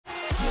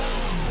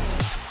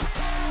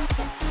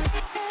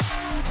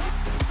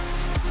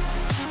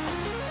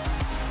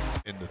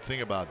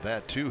thing about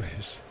that too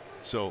is,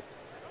 so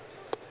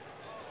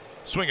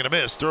swing and a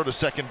miss, throw to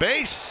second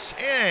base,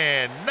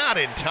 and not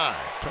in time.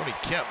 Tony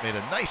Kemp made a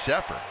nice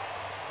effort.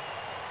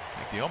 I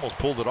think he almost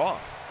pulled it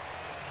off.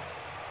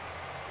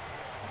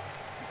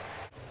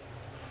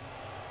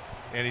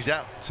 And he's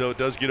out, so it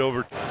does get over.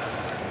 Little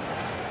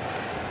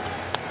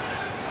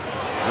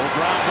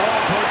ground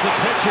ball towards the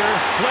pitcher,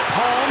 flip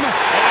home,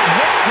 and it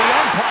hits the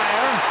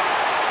umpire.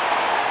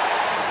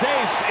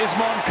 Safe is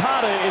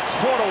Moncada. It's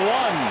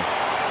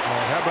 4-1.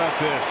 How about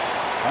this?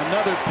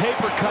 Another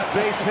paper cut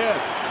base hit.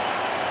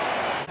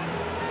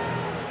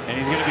 And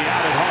he's going to be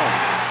out at home.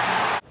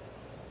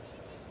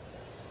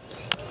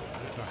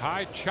 The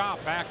high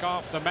chop back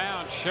off the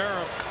mound.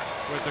 Sheriff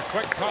with a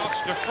quick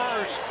toss to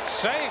first.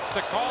 Safe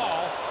the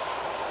call.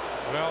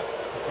 Well,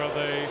 for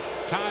the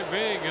time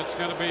being, it's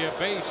going to be a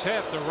base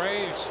hit. The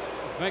Rays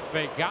think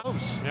they got.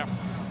 Yep.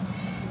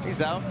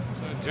 He's out.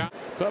 So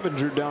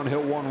Clevenger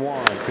downhill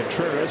 1-1.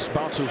 Contreras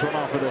bounces one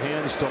off of the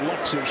hands to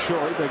Lux at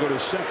short. They go to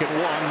second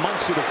one.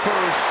 Muncy to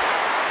first.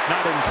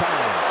 Not in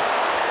time.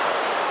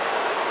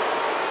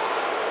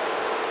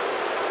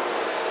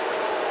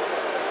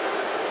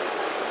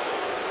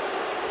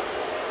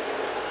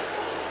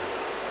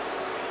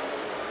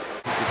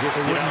 It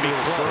wouldn't be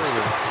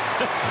further.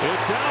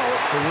 It's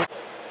out.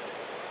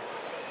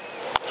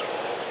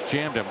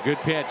 Jammed him. Good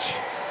pitch.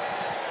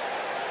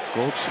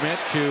 Goldschmidt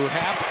to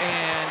Happ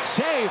and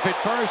safe at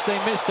first. They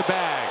missed the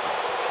bag.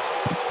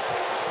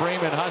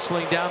 Freeman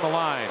hustling down the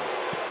line.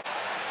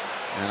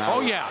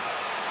 Oh yeah.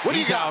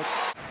 He's out.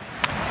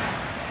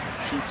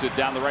 Shoots it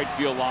down the right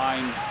field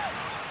line.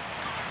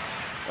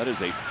 That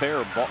is a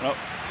fair ball. No.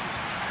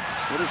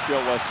 What is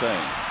Joe West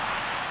saying?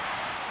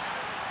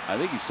 I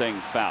think he's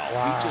saying foul.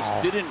 Wow. He just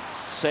didn't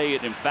say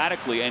it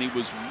emphatically, and he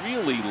was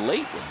really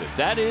late with it.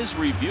 That is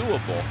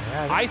reviewable.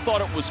 Yeah, I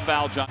thought it was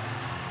foul, John.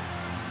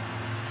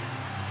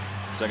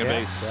 Second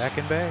base.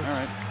 Second base. All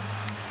right.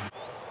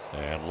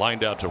 And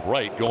lined out to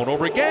right, going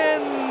over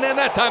again, and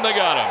that time they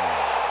got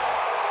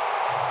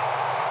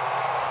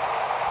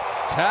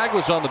him. Tag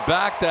was on the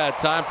back that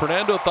time.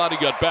 Fernando thought he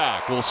got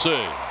back. We'll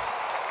see.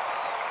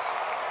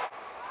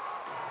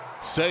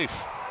 Safe.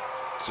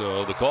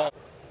 So the call.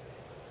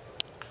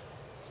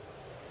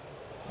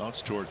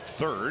 Bounce toward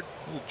third.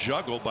 A little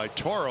juggle by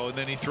Toro, and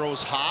then he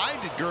throws high.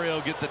 Did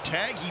Gurriel get the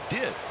tag? He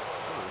did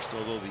first,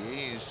 although the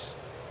A's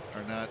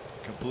are not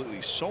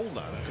completely sold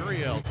on it.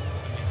 Gurriel.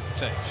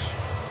 Thanks.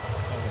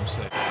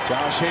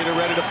 Josh Hader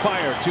ready to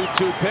fire.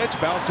 2-2 pitch,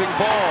 bouncing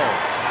ball.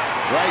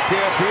 Right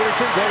there,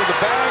 Peterson, go to the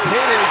bag.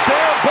 Hader's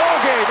there, ball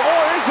game.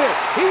 Or is it?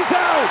 He's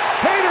out.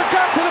 Hader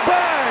got to the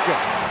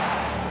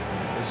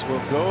bag. This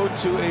will go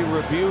to a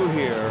review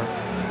here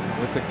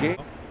with the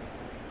game.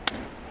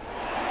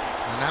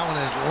 And that one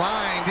is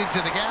lined into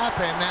the gap,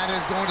 and that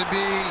is going to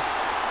be,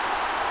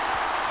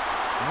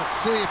 let's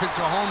see if it's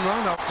a home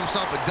run. It's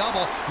himself a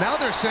double. Now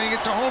they're saying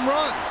it's a home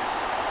run.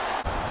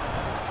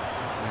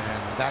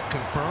 And that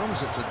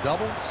confirms it's a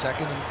double,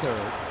 second and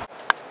third.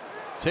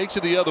 Takes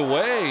it the other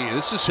way.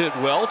 This is hit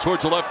well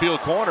towards the left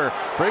field corner.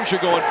 Frazier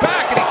going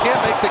back, and he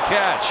can't make the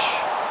catch.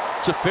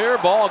 It's a fair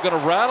ball, going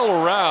to rattle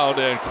around,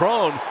 and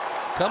Cron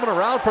coming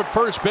around from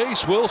first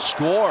base will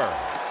score.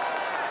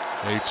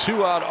 A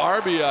 2-out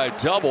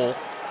RBI double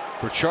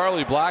for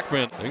Charlie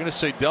Blackmon. They're going to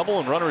say double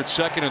and runner at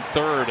second and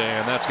third,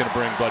 and that's going to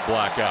bring Bud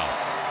Black out.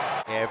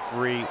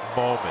 Every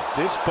moment.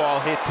 This ball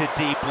hit to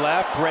deep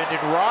left.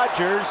 Brendan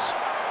Rodgers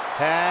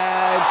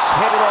has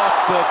hit it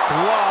off the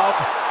glove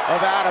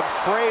of Adam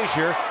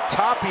Frazier.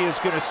 Tapia is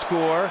going to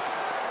score.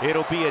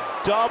 It'll be a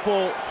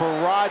double for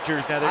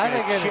Rodgers. Now they're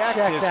going to check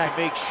this to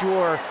make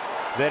sure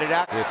that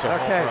it's a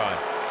home run.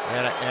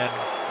 And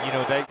you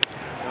know, they.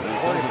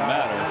 It doesn't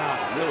matter.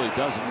 It really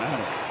doesn't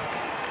matter.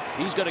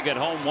 He's going to get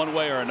home one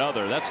way or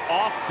another. That's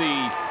off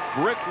the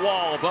brick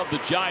wall above the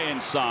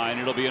Giants sign.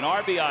 It'll be an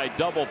RBI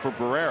double for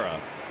Barrera.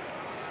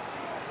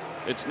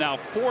 It's now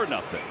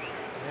 4-0.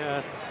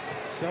 Yeah,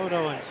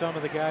 Soto and some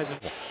of the guys.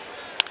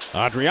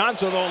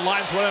 Adrianzo though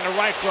lines one into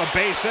right for a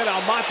base hit.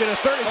 Almonte to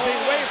third is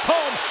being waved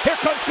home. Here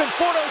comes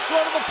Conforto's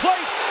throw to the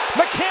plate.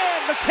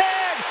 McCann, the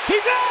tag.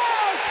 He's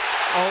out!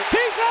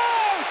 He's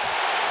out!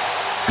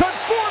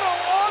 Conforto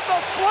on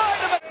the fly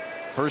to the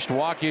first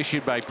walk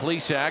issued by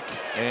Plesac,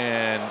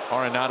 and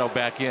Arenado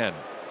back in.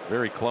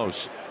 Very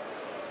close.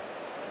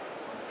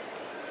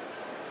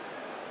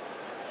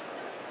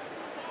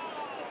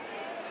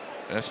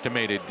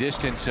 Estimated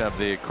distance of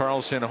the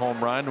Carlson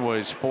home run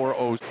was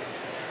 4-0.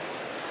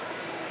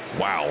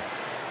 Wow.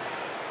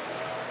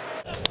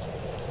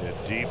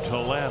 Hit deep to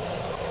left.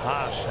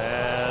 Haas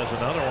has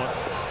another one.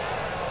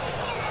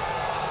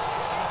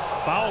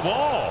 Foul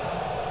ball.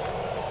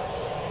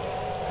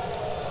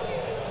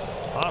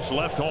 Haas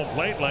left home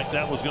plate like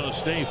that was going to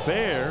stay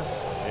fair,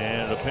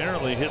 and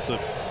apparently hit the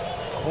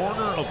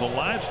corner of the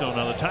limestone.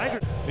 Now the Tiger,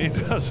 he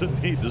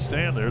doesn't need to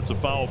stand there. It's a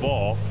foul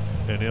ball,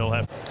 and he'll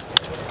have.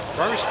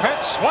 first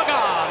pitch swung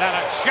on and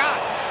a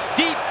shot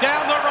deep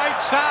down the right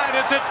side.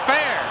 Is it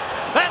fair?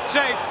 That's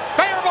a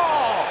fair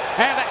ball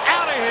and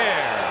out of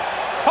here.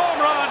 Home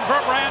run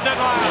for Brandon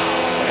Lowe.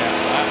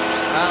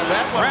 I Wow,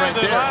 that one right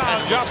Brandon there Loud kind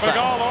of jumping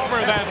all over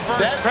that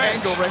first that pitch.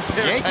 angle right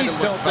there. Yankees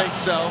don't think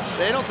so.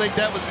 They don't think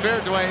that was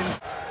fair, Dwayne.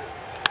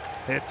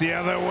 Hit the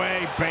other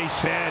way, base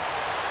hit.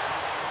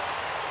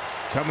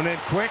 Coming in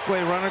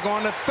quickly, runner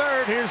going to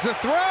third. Here's the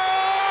throw.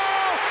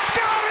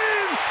 Got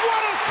him!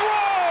 What a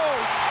throw!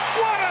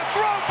 What a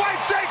throw by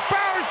Jake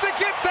Bowers to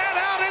get that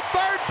out at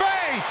third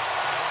base.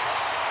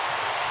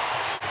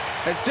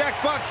 As Jack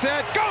Buck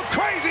said, go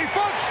crazy,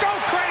 folks, go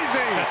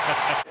crazy!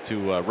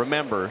 To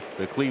remember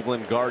the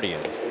Cleveland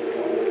Guardians.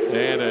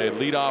 And a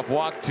leadoff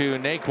walk to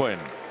Naquin.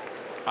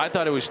 I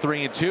thought it was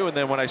 3-2, and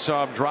then when I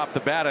saw him drop the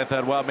bat, I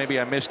thought, well, maybe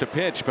I missed a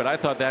pitch, but I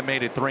thought that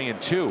made it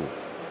 3-2.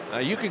 Now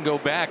you can go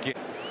back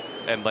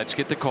and let's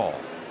get the call.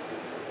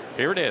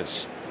 Here it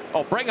is.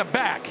 Oh, bring him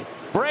back.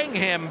 Bring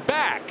him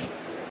back.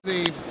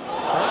 The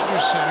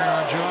Rogers Center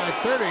on July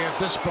 30th.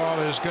 This ball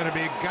is going to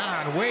be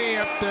gone. Way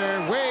up there,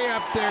 way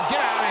up there. Get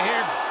out of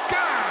here.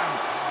 Gone.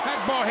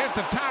 That ball hit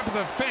the top of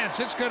the fence.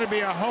 It's going to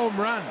be a home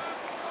run.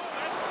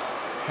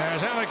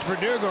 As Alex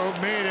Verdugo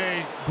made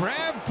a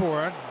grab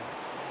for it.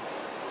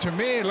 To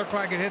me, it looked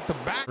like it hit the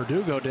back.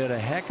 Verdugo did a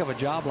heck of a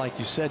job, like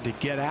you said, to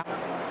get out.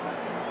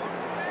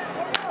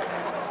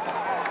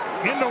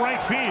 Into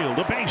right field,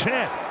 a base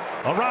hit.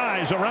 A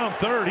rise around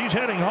third. He's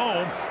heading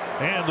home.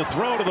 And the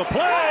throw to the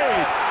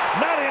plate.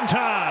 Not in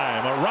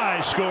time. A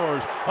rise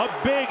scores a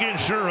big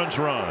insurance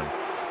run.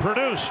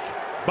 Produced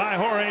by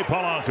Jorge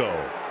Polanco.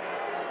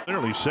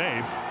 Clearly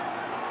safe.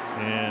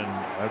 And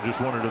I just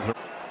wanted to throw.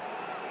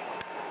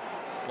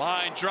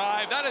 Line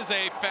drive. That is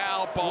a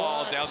foul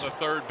ball down the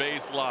third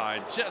base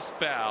line. Just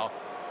foul.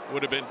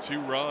 Would have been 2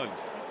 runs.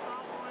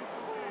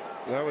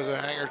 That was a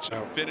hanger.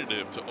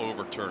 Definitive to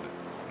overturn it.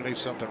 I need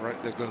something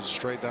right that goes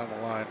straight down the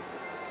line.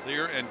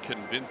 Clear and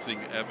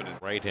convincing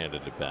evidence.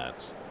 Right-handed at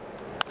bats.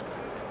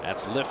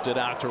 That's lifted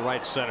out to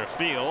right center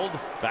field.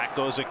 Back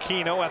goes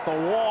Aquino at the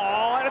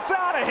wall, and it's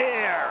out of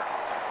here.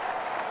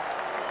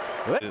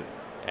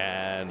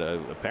 And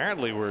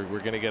apparently we're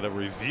going to get a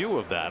review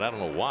of that. I don't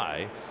know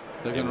why.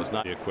 It was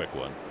not a quick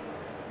one.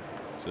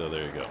 So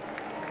there you go.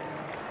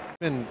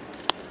 And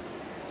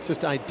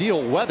just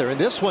ideal weather. And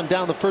this one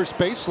down the first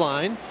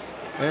baseline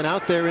and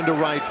out there into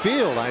right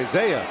field.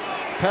 Isaiah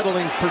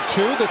pedaling for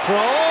 2. The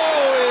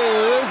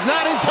throw is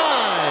not in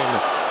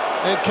time.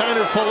 And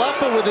Kiner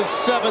Falefa with his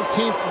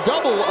 17th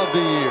double of the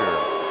year.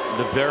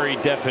 The very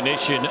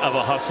definition of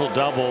a hustle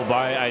double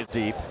by Isaiah.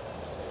 Deep.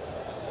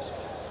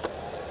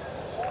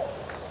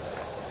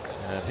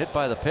 And hit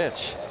by the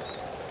pitch.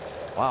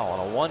 Wow, on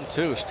a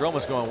 1-2,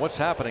 Stroma's going, what's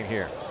happening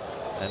here?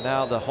 And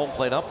now the home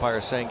plate umpire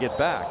is saying get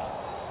back.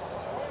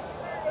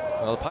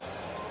 Well,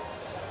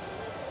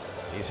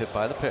 he's hit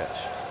by the pitch.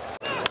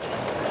 There's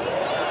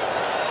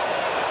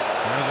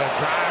a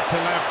drive to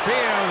left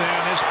field,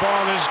 and this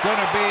ball is going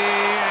to be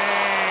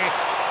a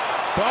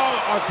ball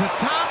at the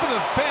top of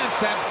the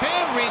fence. That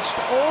fan reached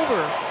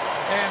over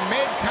and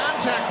made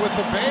contact with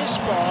the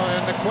baseball,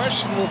 and the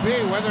question will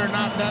be whether or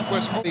not that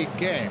was a league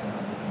game.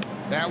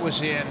 That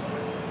was in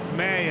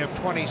May of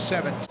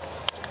 2017.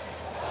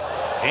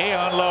 He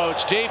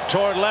unloads deep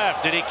toward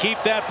left. Did he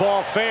keep that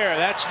ball fair?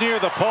 That's near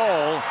the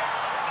pole.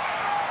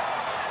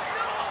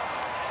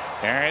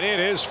 And it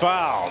is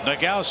foul.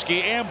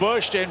 Nogowski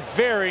ambushed and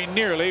very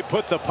nearly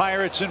put the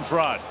Pirates in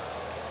front.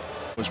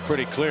 It was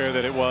pretty clear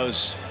that it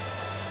was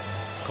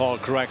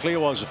called correctly.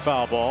 It was a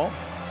foul ball.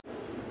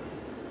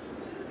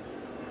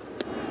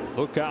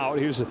 Look out.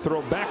 Here's a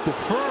throw back to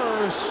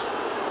first.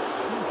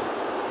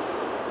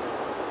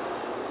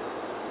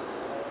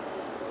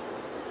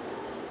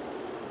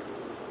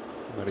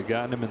 Might have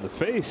gotten him in the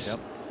face. Yep.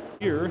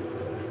 Here.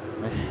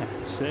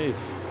 Man, safe.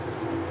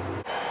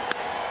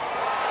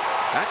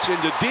 That's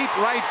into deep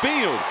right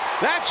field.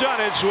 That's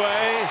on its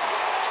way.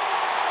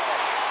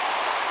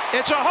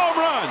 It's a home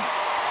run.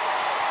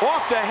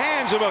 Off the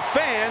hands of a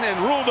fan and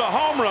ruled a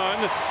home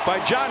run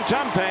by John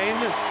Tumpain,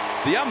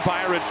 the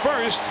umpire at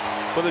first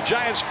for the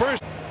Giants'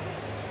 first.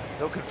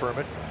 He'll confirm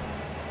it.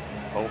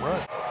 Home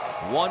run.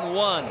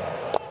 1-1.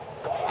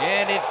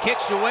 And it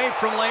kicks away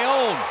from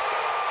Leon.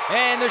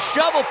 And the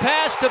shovel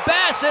pass to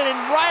Bassett,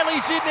 and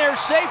Riley's in there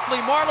safely.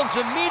 Marlins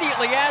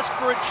immediately ask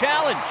for a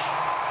challenge.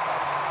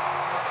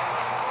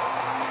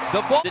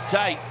 The ball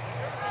tight.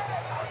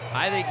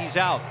 I think he's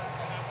out.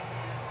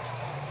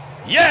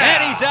 Yeah!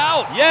 And he's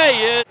out. Yeah,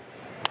 he is.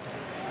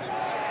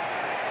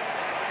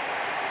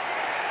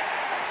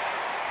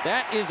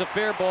 That is a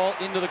fair ball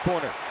into the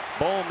corner.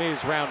 Bohm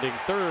is rounding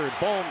third.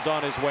 Bohm's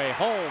on his way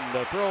home.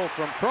 The throw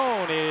from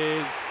Crone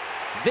is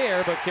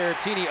there, but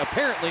Caratini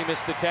apparently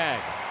missed the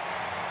tag.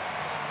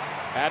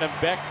 Adam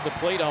Beck, the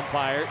plate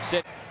umpire,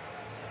 said,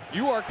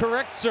 "You are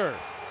correct, sir."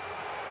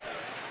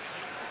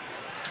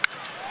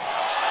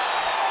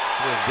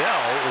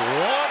 Liddell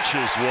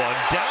launches one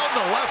down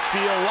the left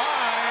field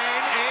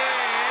line,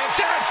 and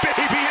that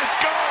baby is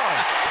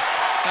gone.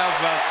 How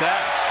about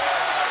that?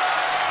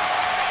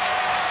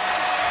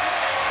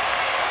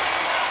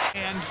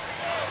 And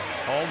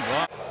home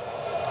run.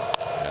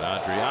 And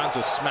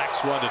Adrianza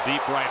smacks one to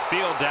deep right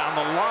field down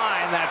the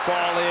line. That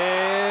ball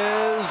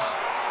is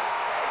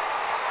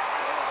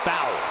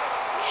foul.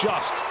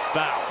 just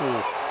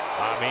foul.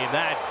 I mean,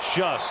 that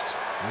just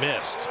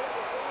missed.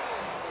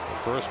 The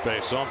first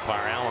base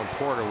umpire, Alan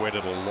Porter,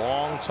 waited a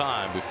long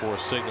time before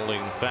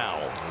signaling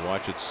foul. You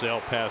watch it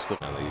sail past the.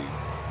 And the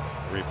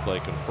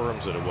replay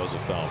confirms that it was a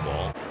foul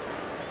ball.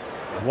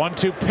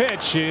 1-2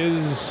 pitch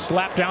is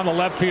slapped down the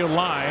left field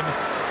line.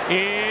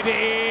 It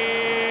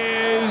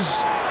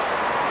is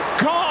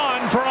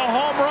gone for a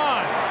home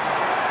run.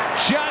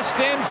 Just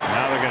in.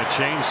 Now they're going to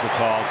change the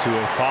call to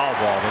a foul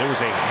ball, but it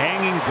was a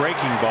hanging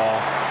breaking ball,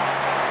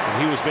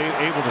 and he was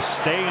able to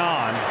stay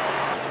on.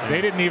 They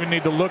didn't even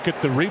need to look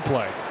at the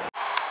replay.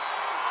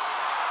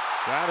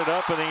 Got it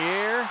up in the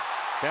air,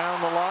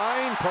 down the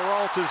line.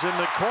 Peralta's in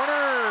the corner,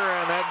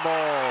 and that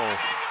ball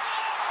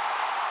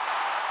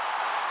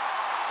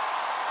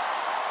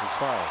is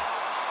foul.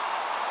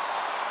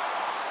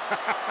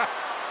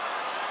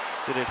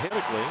 Did it hit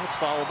quickly? It's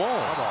foul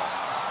ball.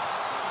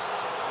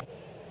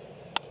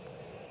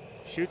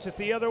 Shoots it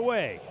the other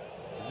way.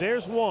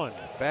 There's one.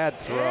 Bad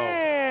throw.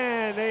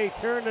 And they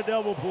turn to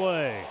double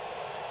play.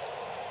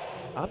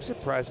 I'm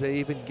surprised they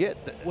even get.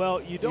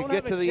 Well, you don't get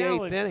have to the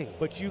challenge, 8th inning,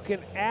 but you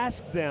can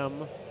ask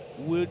them.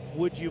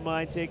 Would you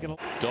mind taking?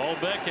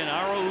 Dahlbeck and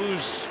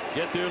Arauz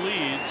get their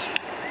leads.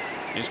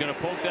 He's going to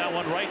poke that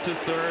one right to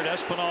third.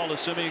 Espinal to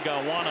Simeon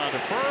got one on to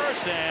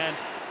first, and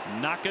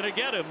not going to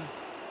get him.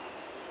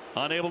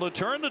 Unable to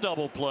turn the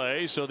double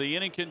play, so the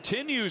inning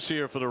continues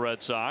here for the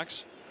Red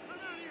Sox.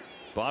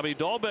 Bobby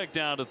Dahlbeck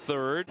down to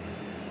third.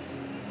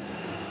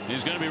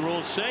 He's going to be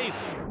ruled safe.